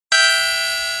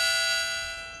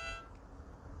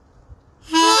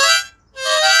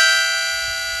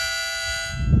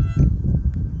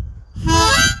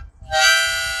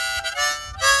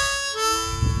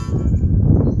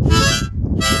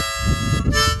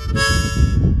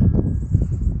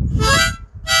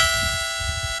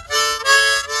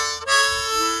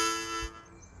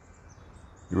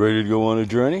ready to go on a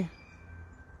journey?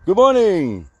 Good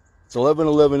morning! It's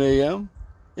 11:11 a.m.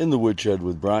 in the woodshed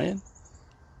with Brian.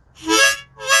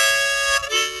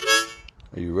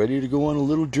 Are you ready to go on a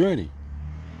little journey?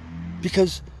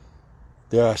 Because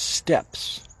there are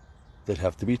steps that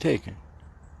have to be taken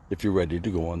if you're ready to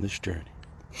go on this journey.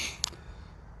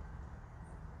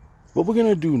 What we're going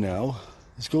to do now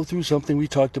is go through something we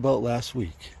talked about last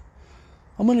week.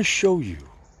 I'm going to show you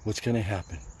what's going to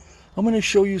happen. I'm going to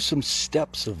show you some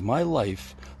steps of my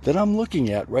life that I'm looking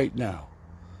at right now.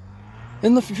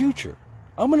 In the future.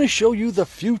 I'm going to show you the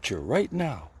future right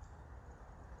now.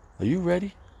 Are you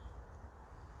ready?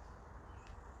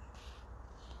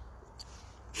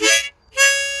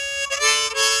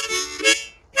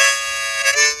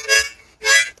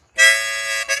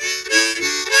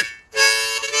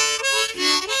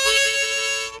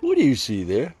 What do you see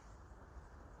there?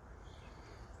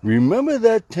 Remember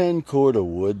that 10 cord of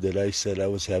wood that I said I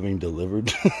was having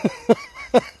delivered?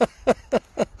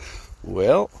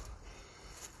 Well,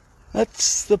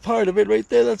 that's the part of it right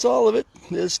there. That's all of it.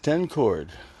 There's 10 cord.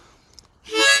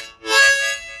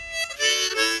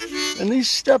 And these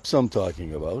steps I'm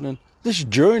talking about, and this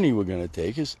journey we're going to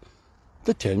take is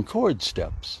the 10 cord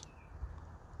steps.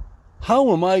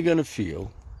 How am I going to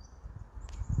feel?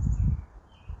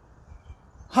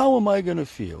 How am I going to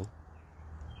feel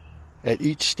at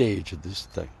each stage of this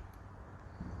thing?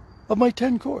 Of my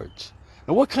 10 cords.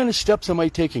 And what kind of steps am I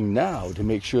taking now to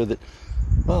make sure that,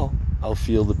 well, I'll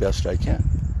feel the best I can?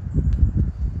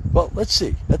 Well, let's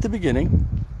see. At the beginning,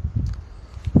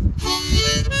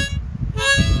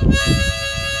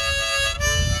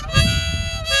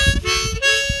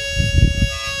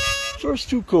 first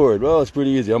 2 chord. Well, it's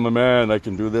pretty easy. I'm a man. I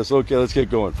can do this. Okay, let's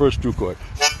get going. First 2 chord.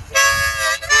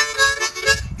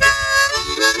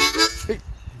 Hey,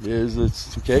 there's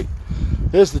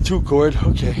the 2 chord.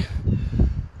 Okay.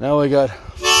 Now I got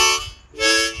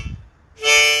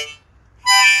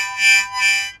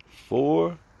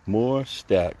 4 more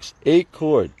stacks. 8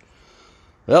 chord.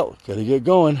 Well, gotta get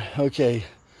going. Okay.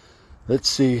 Let's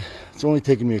see. It's only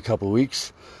taken me a couple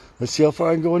weeks. Let's see how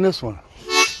far I can go in this one.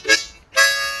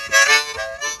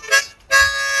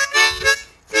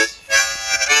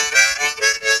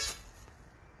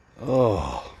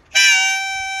 Oh.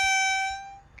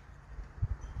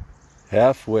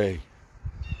 Halfway.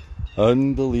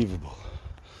 Unbelievable.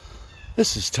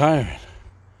 This is tiring.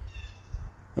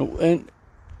 And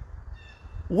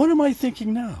what am I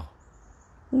thinking now?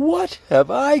 What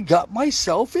have I got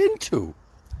myself into?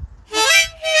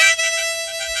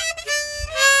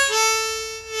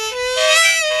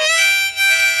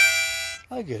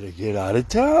 I gotta get out of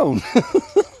town.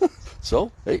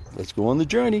 So, hey, let's go on the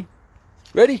journey.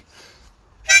 Ready?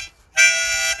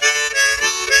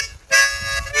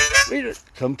 Wait,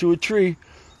 come to a tree.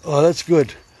 Oh, that's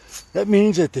good. That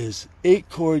means that there's 8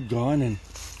 cord gone, and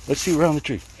let's see around the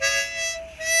tree.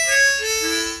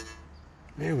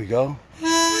 There we go.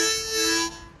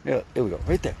 Yeah, there we go.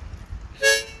 Right there.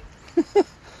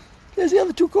 There's the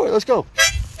other 2 cord. Let's go.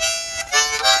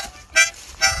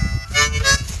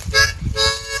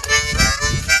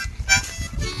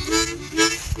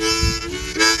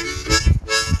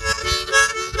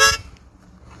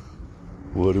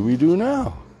 What do we do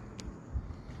now?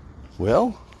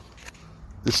 Well,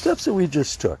 the steps that we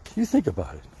just took, you think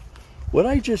about it. What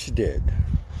I just did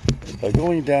by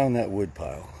going down that wood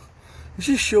pile is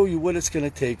just show you what it's going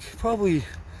to take probably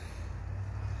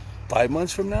 5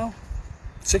 months from now,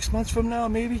 6 months from now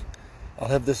maybe. I'll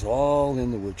have this all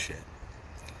in the woodshed.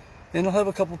 And I'll have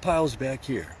a couple piles back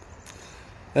here.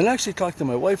 And I actually talked to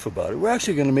my wife about it. We're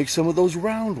actually going to make some of those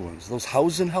round ones, those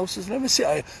housing houses. Never see.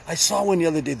 I saw one the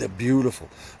other day. They're beautiful.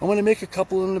 I'm going to make a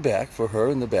couple in the back for her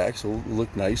in the back, so it'll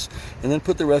look nice, and then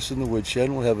put the rest in the woodshed,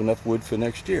 and we'll have enough wood for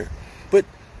next year. But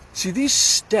see, these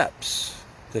steps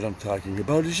that I'm talking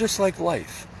about is just like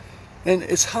life, and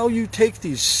it's how you take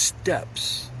these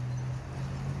steps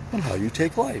and how you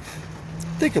take life.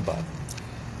 Think about it.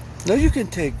 Now you can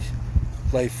take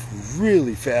life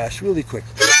really fast, really quick.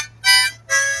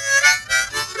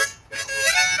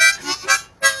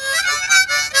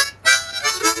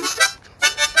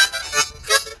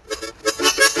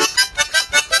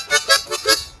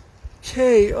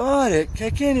 Chaotic. I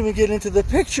can't even get into the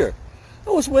picture. I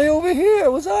was way over here. I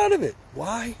was out of it.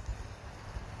 Why?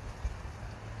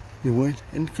 You weren't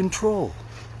in control.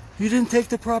 You didn't take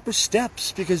the proper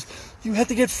steps because you had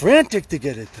to get frantic to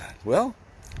get it done. Well,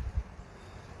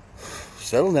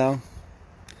 settle down.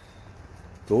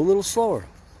 Go a little slower.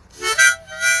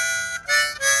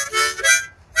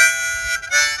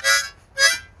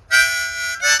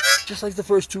 Just like the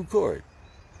first 2 chords.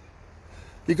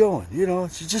 You're going,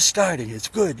 it's just starting. It's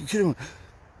good. You can,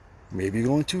 Maybe you're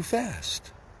going too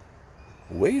fast.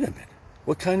 Wait a minute.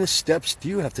 What kind of steps do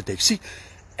you have to take? See,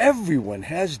 everyone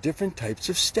has different types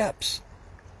of steps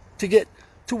to get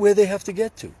to where they have to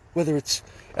get to. Whether it's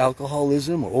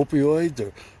alcoholism or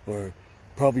opioids or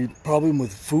probably problem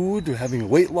with food or having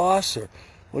weight loss or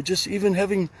just even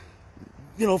having,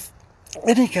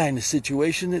 any kind of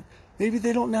situation that maybe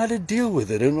they don't know how to deal with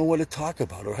it, they don't know what to talk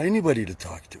about or anybody to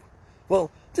talk to.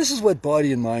 Well, this is what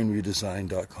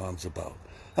bodyandmindredesign.com is about.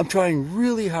 I'm trying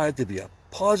really hard to be a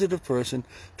positive person,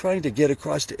 trying to get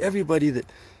across to everybody that,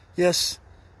 yes,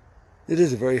 it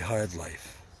is a very hard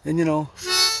life. And you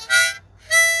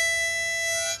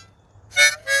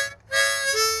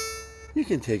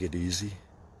can take it easy.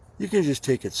 You can just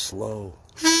take it slow.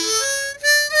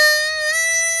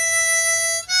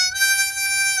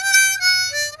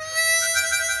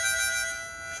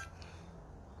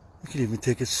 You can even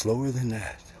take it slower than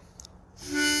that.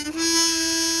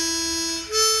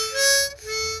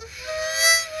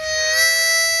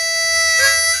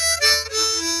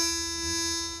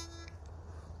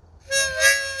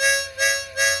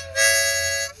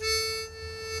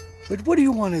 But what do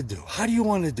you want to do? How do you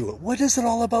want to do it? What is it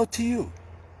all about to you?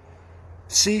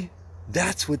 See,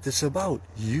 that's what this is about.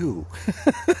 You.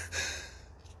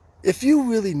 If you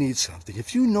really need something,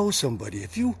 if you know somebody,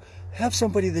 if you have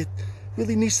somebody that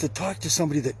really needs to talk to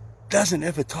somebody that doesn't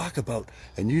ever talk about,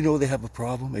 and you know they have a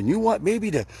problem, and you want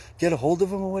maybe to get a hold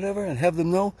of them or whatever and have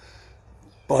them know,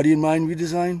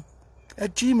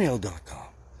 bodyandmindredesign@gmail.com.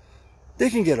 They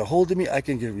can get a hold of me. I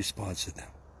can get a response to them.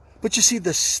 But you see,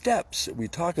 the steps that we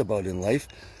talk about in life,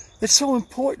 it's so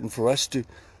important for us to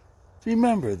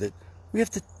remember that we have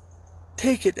to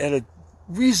take it at a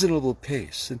reasonable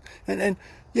pace. And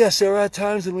yes, there are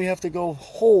times when we have to go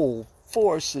whole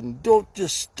force and don't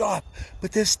just stop.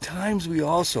 But there's times we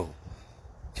also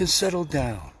can settle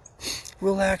down,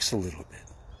 relax a little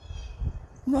bit,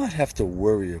 not have to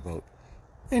worry about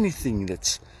anything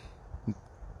that's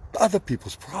other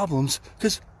people's problems,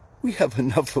 because we have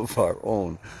enough of our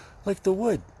own. Like the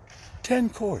wood, 10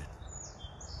 chord.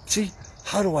 See,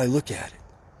 how do I look at it?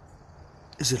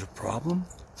 Is it a problem?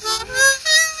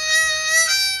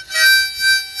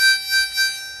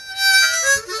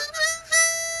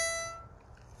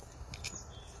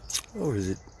 Or is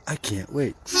it, I can't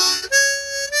wait?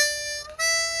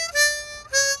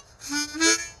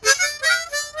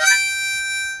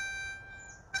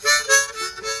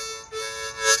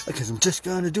 Because I'm just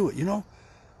going to do it,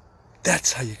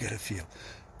 That's how you got to feel.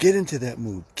 Get into that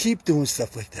mood. Keep doing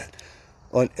stuff like that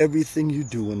on everything you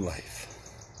do in life.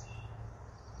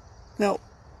 Now,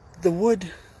 the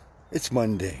wood, it's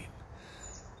mundane.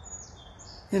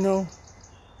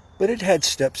 But it had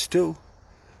steps too.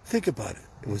 Think about it.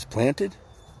 It was planted.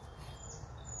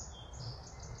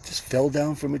 Just fell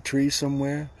down from a tree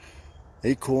somewhere.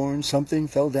 Acorn, something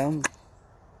fell down.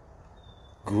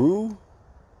 Grew.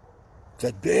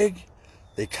 Got big.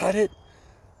 They cut it.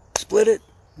 Split it.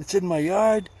 It's in my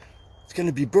yard. It's going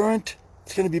to be burnt.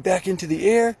 It's going to be back into the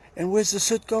air. And where's the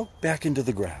soot go? Back into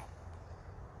the ground.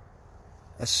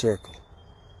 A circle.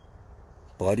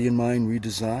 Body and mind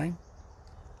redesign.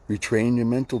 Retrain your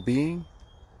mental being.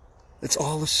 It's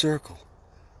all a circle.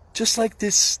 Just like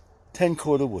this 10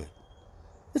 chord of wood.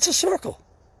 It's a circle.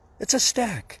 It's a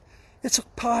stack. It's a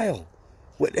pile.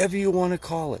 Whatever you want to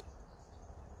call it.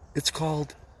 It's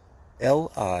called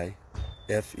LIFE.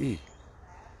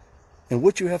 And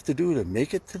what you have to do to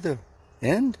make it to the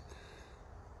end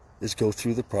is go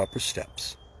through the proper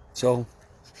steps. So,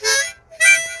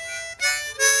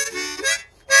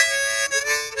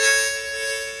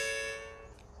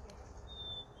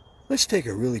 let's take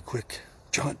a really quick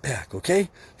jaunt back, okay?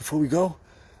 Before we go,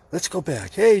 let's go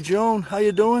back. Hey, Joan, how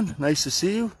you doing? Nice to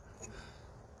see you.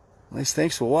 Nice,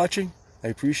 thanks for watching. I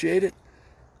appreciate it.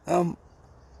 What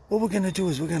we're going to do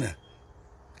is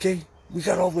okay, we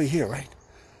got all the way here, right?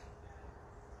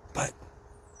 But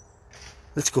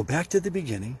let's go back to the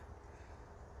beginning.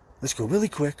 Let's go really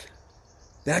quick,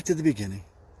 back to the beginning,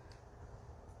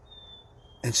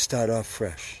 and start off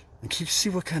fresh. And see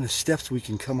what kind of steps we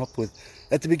can come up with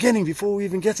at the beginning before we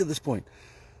even get to this point.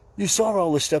 You saw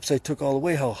all the steps I took all the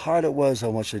way, how hard it was,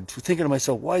 how much I was thinking to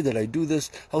myself, why did I do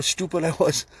this, how stupid I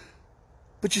was.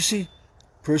 But you see,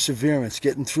 perseverance,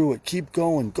 getting through it, keep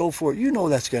going, go for it. You know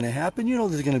that's going to happen. You know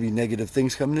there's going to be negative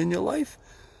things coming in your life.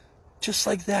 Just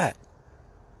like that.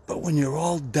 But when you're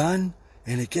all done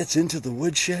and it gets into the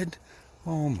woodshed,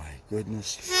 oh my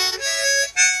goodness.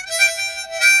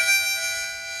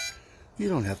 You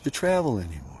don't have to travel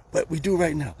anymore. But we do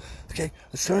right now. Okay,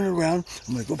 let's turn it around.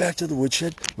 I'm going to go back to the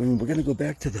woodshed. We're going to go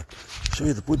back to show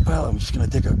you the wood pile. I'm just going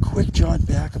to take a quick jaunt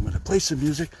back. I'm going to play some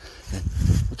music. And,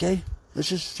 okay, Let's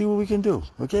just see what we can do,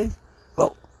 okay?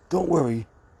 Well, don't worry.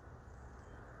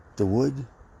 The wood,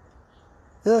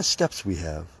 the steps we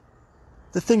have,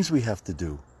 the things we have to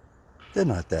do, they're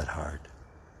not that hard.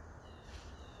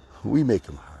 We make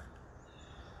them hard.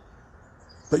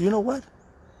 But you know what?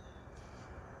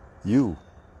 We're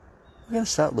going to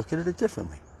start looking at it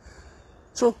differently.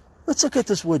 So let's look at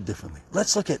this wood differently.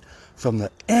 Let's look at from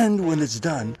the end when it's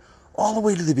done all the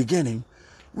way to the beginning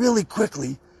really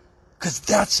quickly, because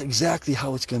that's exactly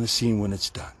how it's going to seem when it's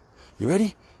done. You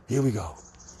ready? Here we go.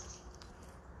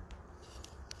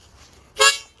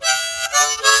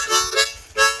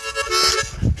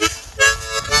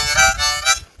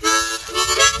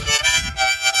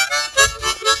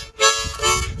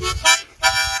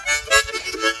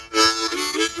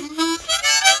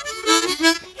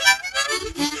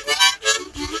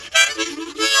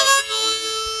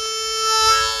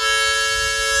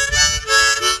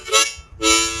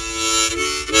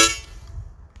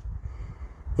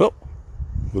 Well,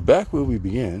 we're back where we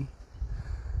began.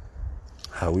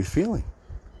 How are we feeling?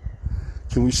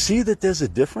 Can we see that there's a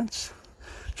difference?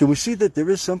 Can we see that there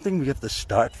is something we have to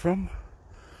start from?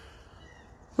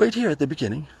 Right here at the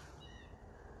beginning,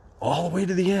 all the way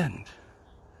to the end.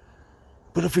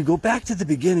 But if we go back to the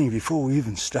beginning before we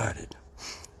even started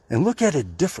and look at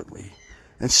it differently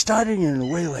and starting in a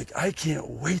way like, I can't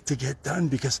wait to get done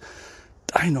because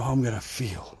I know how I'm going to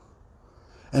feel.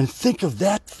 And think of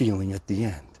that feeling at the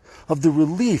end, of the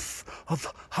relief,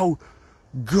 of how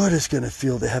good it's going to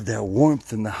feel to have that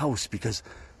warmth in the house because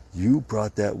you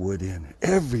brought that wood in.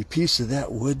 Every piece of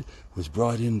that wood was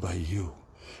brought in by you.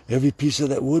 Every piece of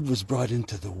that wood was brought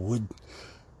into the wood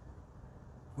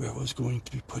where it was going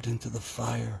to be put into the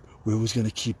fire, where it was going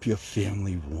to keep your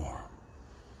family warm.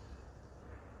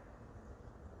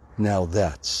 Now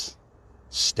that's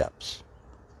steps.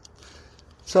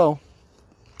 So,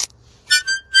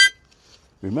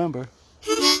 remember,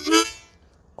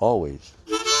 always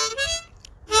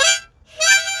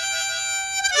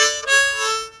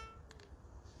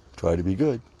try to be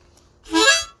good.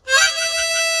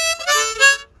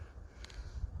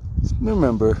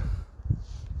 Remember,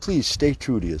 please stay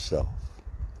true to yourself.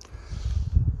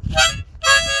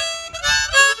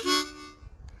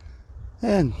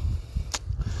 And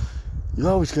you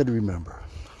always got to remember,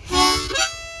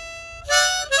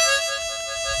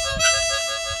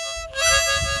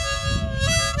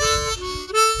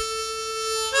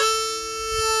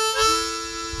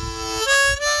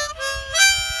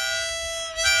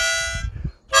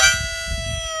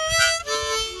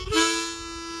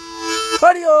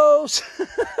 adios!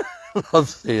 I love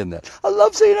saying that. I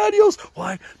love saying adios.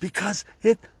 Why? Because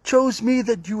it shows me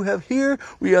that you have here.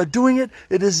 We are doing it.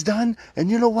 It is done. And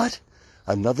you know what?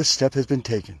 Another step has been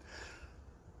taken.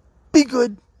 Be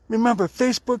good. Remember,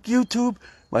 Facebook, YouTube,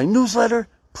 my newsletter.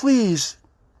 Please,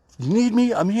 you need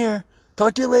me? I'm here.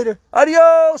 Talk to you later.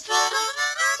 Adios!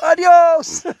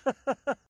 Adios!